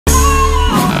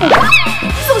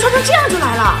这样就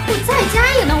来了？我在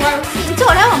家也能玩游戏，你叫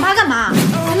我来网吧干嘛？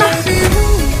来吧，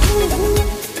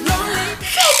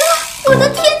帅哥，我的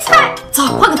天才！走，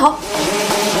换个头。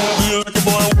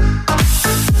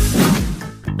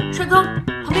帅哥，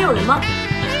旁边有人吗？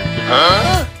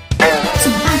怎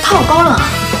么办？他好高冷啊！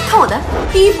看我的，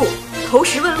第一步，投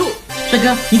石问路。帅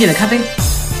哥，你点的咖啡？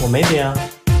我没点啊。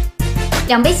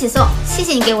2杯起送，谢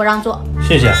谢你给我让座。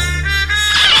谢谢。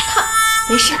靠，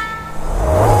没事。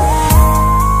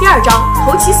第2招，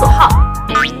投其所好。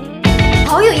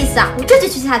好有意思啊！我这就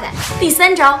去下载。第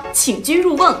3招，请君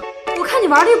入瓮。我看你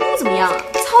玩的也不怎么样啊，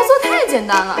操作太简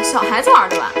单了，小孩子玩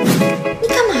的吧？你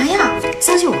干嘛呀？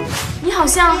相信我。你好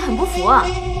像很不服啊。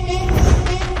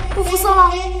不服色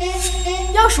了？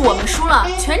要是我们输了，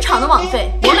全场的网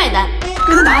费我买单。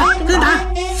跟他打，跟他打。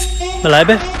那来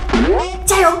呗。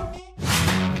加油！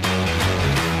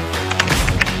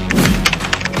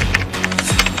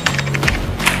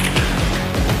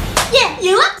耶，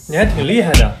赢了！你还挺厉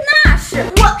害的。那是，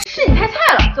我是你太菜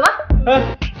了，走吧。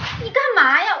你干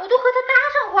嘛呀？我都和他搭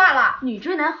上话了。女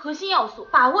追男核心要素，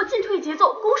把握进退节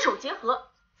奏，攻守结合。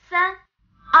3、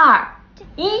2、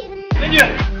1。美女，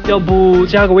要不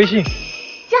加个微信？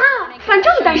加，反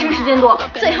正你单身时间多。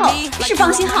最后释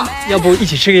放信号，要不一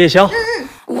起吃个夜宵？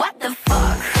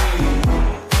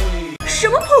什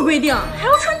么破规定，还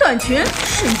要穿短裙，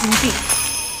神经病！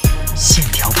线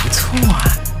条不错啊。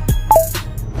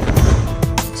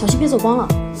小心别走光了。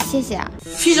谢谢啊。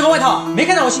披什么外套？没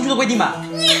看到我新出的规定吗？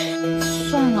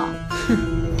算了。哼，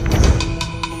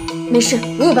没事，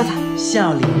我有办法。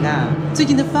小林啊，最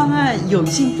近的方案有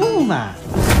进步嘛？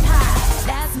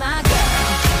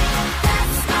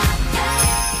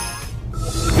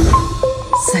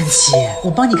三七，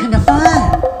我帮你看看方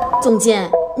案。总监，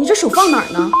你这手放哪儿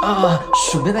呢？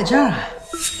鼠标在这儿啊。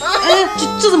哎，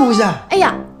这怎么回事啊？哎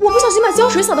呀，我不小心把胶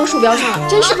水洒到鼠标上了，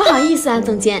真是不好意思啊，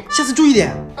总监。下次注意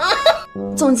点。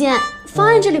总监，方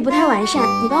案这里不太完善，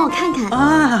你帮我看看。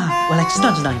啊，我来指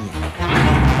导指导你。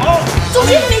总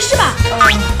监，你没事吧？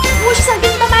我是想给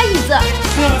你搬把椅子。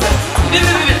别！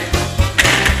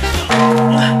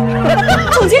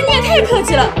总监你也太客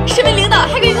气了，身为领导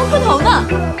还给员工磕头呢。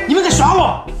你们在耍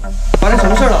我！发生什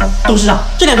么事了？董事长，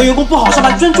这2个员工不好上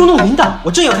班，居然捉弄领导，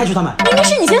我正要开除他们。明明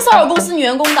是你先骚扰公司女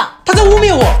员工的。他在污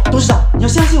蔑我。董事长，你要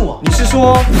相信我。你是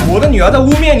说我的女儿在污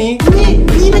蔑你？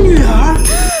你的女儿？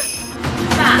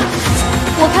爸，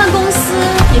我看公司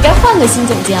也该换个新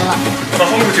总监了。把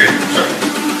轰出去。是。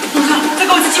董事长，再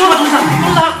给我一次机会吧，董事长。董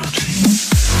事长。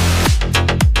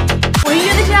我预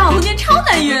约的这家网红店超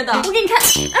难约的，我给你看。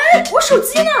哎，我手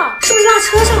机呢？是不是落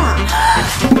车上了？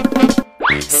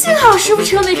幸好师傅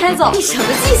车没开走。你什么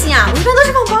记性啊？我一般都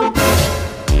是放包。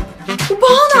我包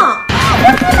呢？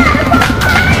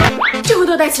这回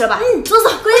都带齐了吧？走，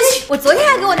归去。我昨天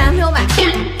还给我男朋友买。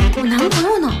我男朋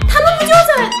友呢？他们不就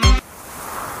在？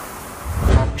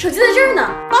手机在这儿呢。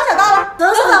包找到了，走，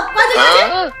快去。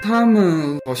他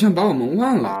们好像把我们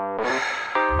忘了。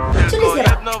就这些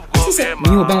吧，谢谢。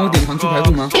你有帮我点糖醋排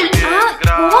骨吗？我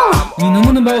忘了。你能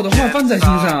不能把我的话放在心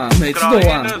上？每次都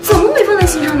忘。怎么没放在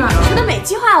心上呢？你说的每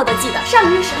句话我都记得。上个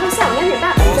月10号下午2点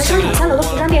半，我在商场3楼的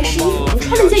服装店试衣服，我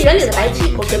穿了一件圆领的白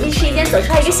T， 我隔壁试衣间走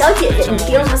出来一个小姐姐，你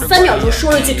盯着她3秒钟，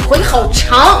说了一句腿好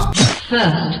长。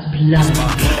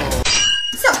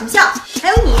笑什么笑？还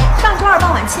有你，上周2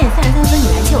傍晚7点33分，你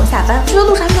来接我下班，去的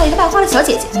路上遇到一个带花的小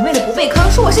姐姐，你为了不被坑，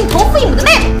说我是你同父异母的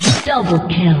妹妹。Double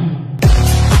kill。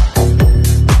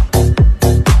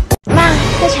妈，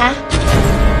喝茶。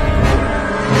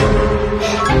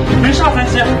没事啊，三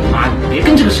七。妈，你别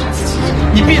跟这个傻子计较。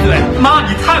你闭嘴！妈，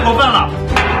你太过分了。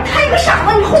他一个傻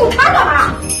子，你哄他干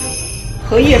嘛？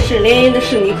和叶氏联姻的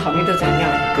事你考虑的怎么样？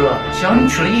哥，只要你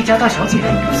娶了叶家大小姐，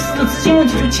公司的资金问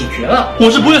题就解决了。我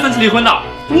是不会跟三七离婚的。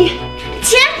你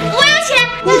钱，我有钱。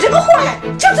你这个坏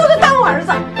人，这就能当我儿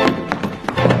子。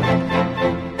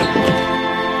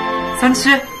三七。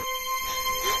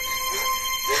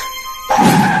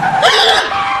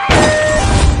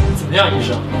怎么样，医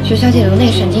生？徐小姐颅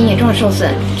内神经严重受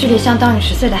损，智力相当于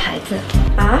10岁的孩子。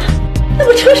啊？那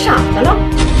不成傻子了？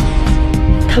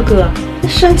涛哥，那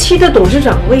山七的董事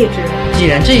长位置……既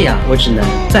然这样，我只能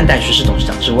暂代徐氏董事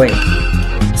长之位。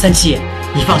三七，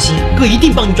你放心，哥一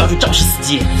定帮你抓住肇事司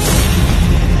机。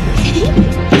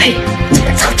呸！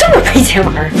操，这么赔钱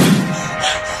玩儿？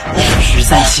徐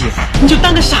三七，你就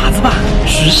当个傻子吧，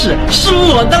徐氏是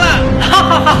我的啦！哈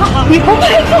哈哈哈！你不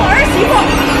配做儿媳妇。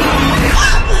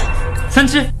三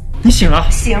七，你醒了？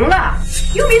行了，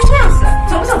又没撞死，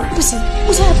走不走？不行，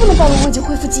我现在不能暴露我已经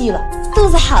恢复记忆了，肚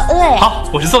子好饿哎。好，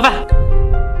我去做饭。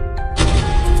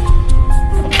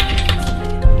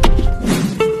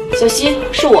小西，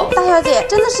是我。大小姐，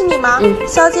真的是你吗？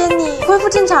小姐，你恢复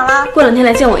正常啦。过2天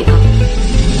来见我一趟。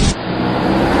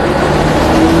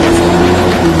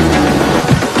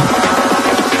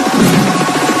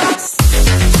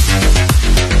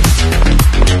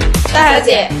大小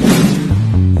姐，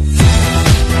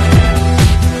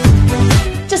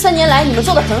这3年来你们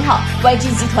做得很好 ，YG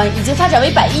集团已经发展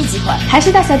为100亿集团。还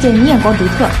是大小姐你眼光独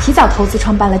特，提早投资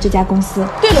创办了这家公司。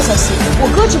对了，小西，我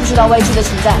哥知不知道 YG 的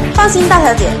存在？放心，大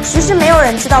小姐，其实没有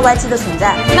人知道 YG 的存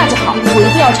在。那就好，我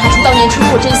一定要查出当年车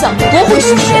祸真相，夺回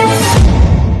事实。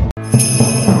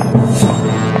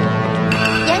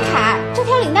严凯，这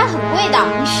条领带很贵的，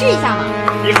你试一下嘛。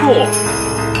一副。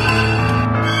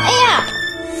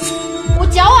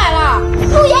脚崴了，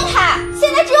陆严凯，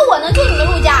现在只有我能救你的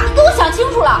陆家，你给我想清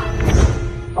楚了。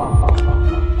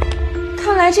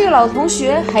看来这个老同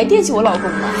学还惦记我老公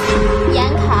呢。严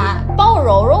凯，帮我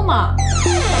揉揉嘛。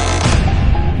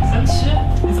37，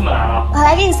你怎么来了？我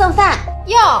来给你送饭。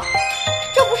哟，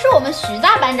这不是我们徐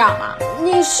大班长吗？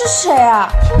你是谁啊？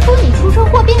听说你出车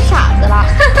祸变傻子了，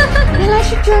原来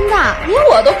是真的，连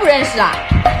我都不认识啊。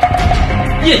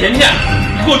叶甜甜，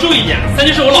你给我注意点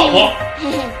，37是我老婆。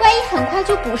万一很快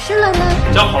就不是了呢？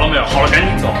脚好了没有？好了，赶紧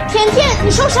走。甜甜，你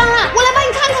受伤了，我来帮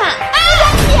你看看。啊，三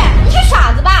七，你是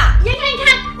傻子吧？严凯，你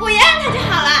看，我原谅他就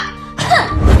好了。哼，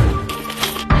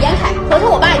严凯，合同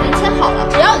我爸已经签好了，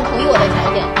只要你同意我的条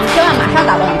件，你千万马上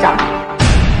打到你这儿。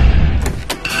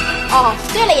哦，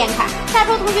对了，严凯，下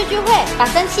周同学聚会，把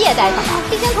37也带上吧，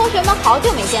毕竟同学们好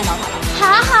久没见到他了。好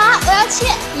啊好啊，我要去，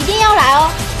一定要来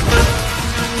哦。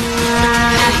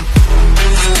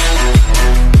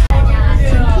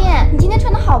你今天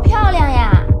穿的好漂亮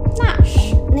呀！那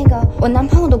是那个我男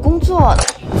朋友的工作。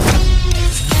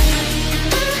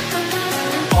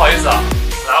不好意思啊，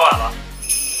来晚了。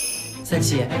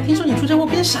37，听说你出车祸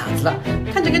变傻子了，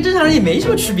看着跟正常人也没什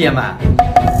么区别嘛。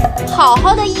好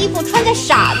好的衣服穿在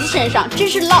傻子身上，真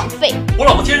是浪费。我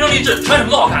老婆天生丽质，穿什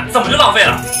么都好看，怎么就浪费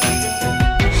了？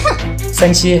哼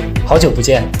！37，好久不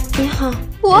见。你好，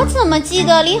我怎么记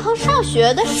得林恒上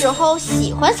学的时候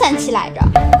喜欢37来着？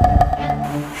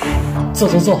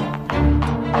坐。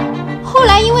后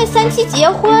来因为37结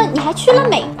婚，你还去了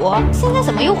美国，现在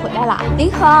怎么又回来了？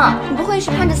林恒，你不会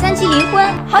是盼着37离婚，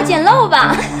好捡漏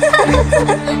吧？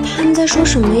他们在说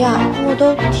什么呀？我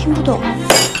都听不懂。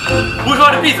胡说，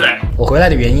你闭嘴！我回来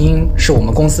的原因是我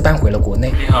们公司搬回了国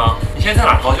内。林恒，你现在在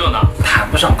哪儿高就呢？谈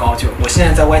不上高就，我现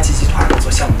在在 YG 集团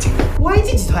做项目经理。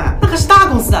YG 集团那可是大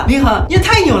公司啊！林恒，你也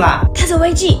太牛了！他在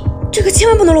YG。这个千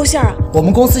万不能露馅啊！我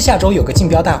们公司下周有个竞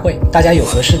标大会，大家有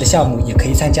合适的项目也可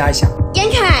以参加一下。严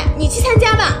凯，你去参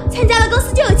加吧，参加了公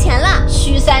司就有钱了。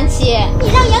徐37，你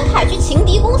让严凯去情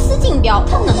敌公司竞标，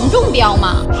他能中标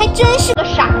吗？还真是个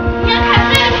傻子。严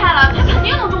凯最厉害了，他肯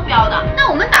定能中标的。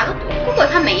那我们打个赌，如果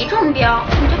他没中标，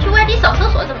你就去外地扫厕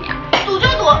所怎么样？赌就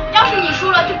赌，要是你输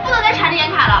了，就不能再缠着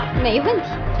严凯了。没问题。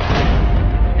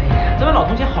哎呀，这位老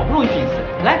同学好不容易拼死，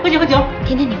来喝酒。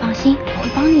甜甜，你放心，我会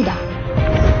帮你的。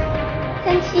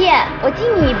37，我敬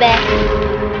你一杯。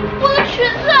我的裙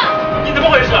子！你怎么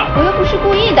回事？我又不是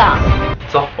故意的。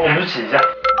走，我们去洗一下。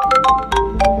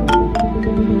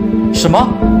什么？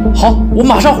好，我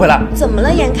马上回来。怎么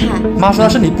了，严凯？妈说她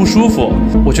身体不舒服，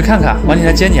我去看看，晚点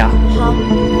来接你啊。好。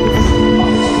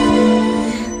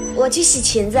我去洗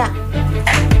裙子。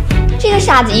这个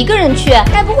傻子一个人去，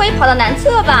该不会跑到男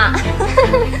厕吧？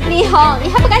李红，你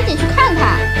还不赶紧去看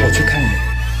看？我去看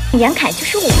你。严凯就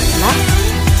是我的了。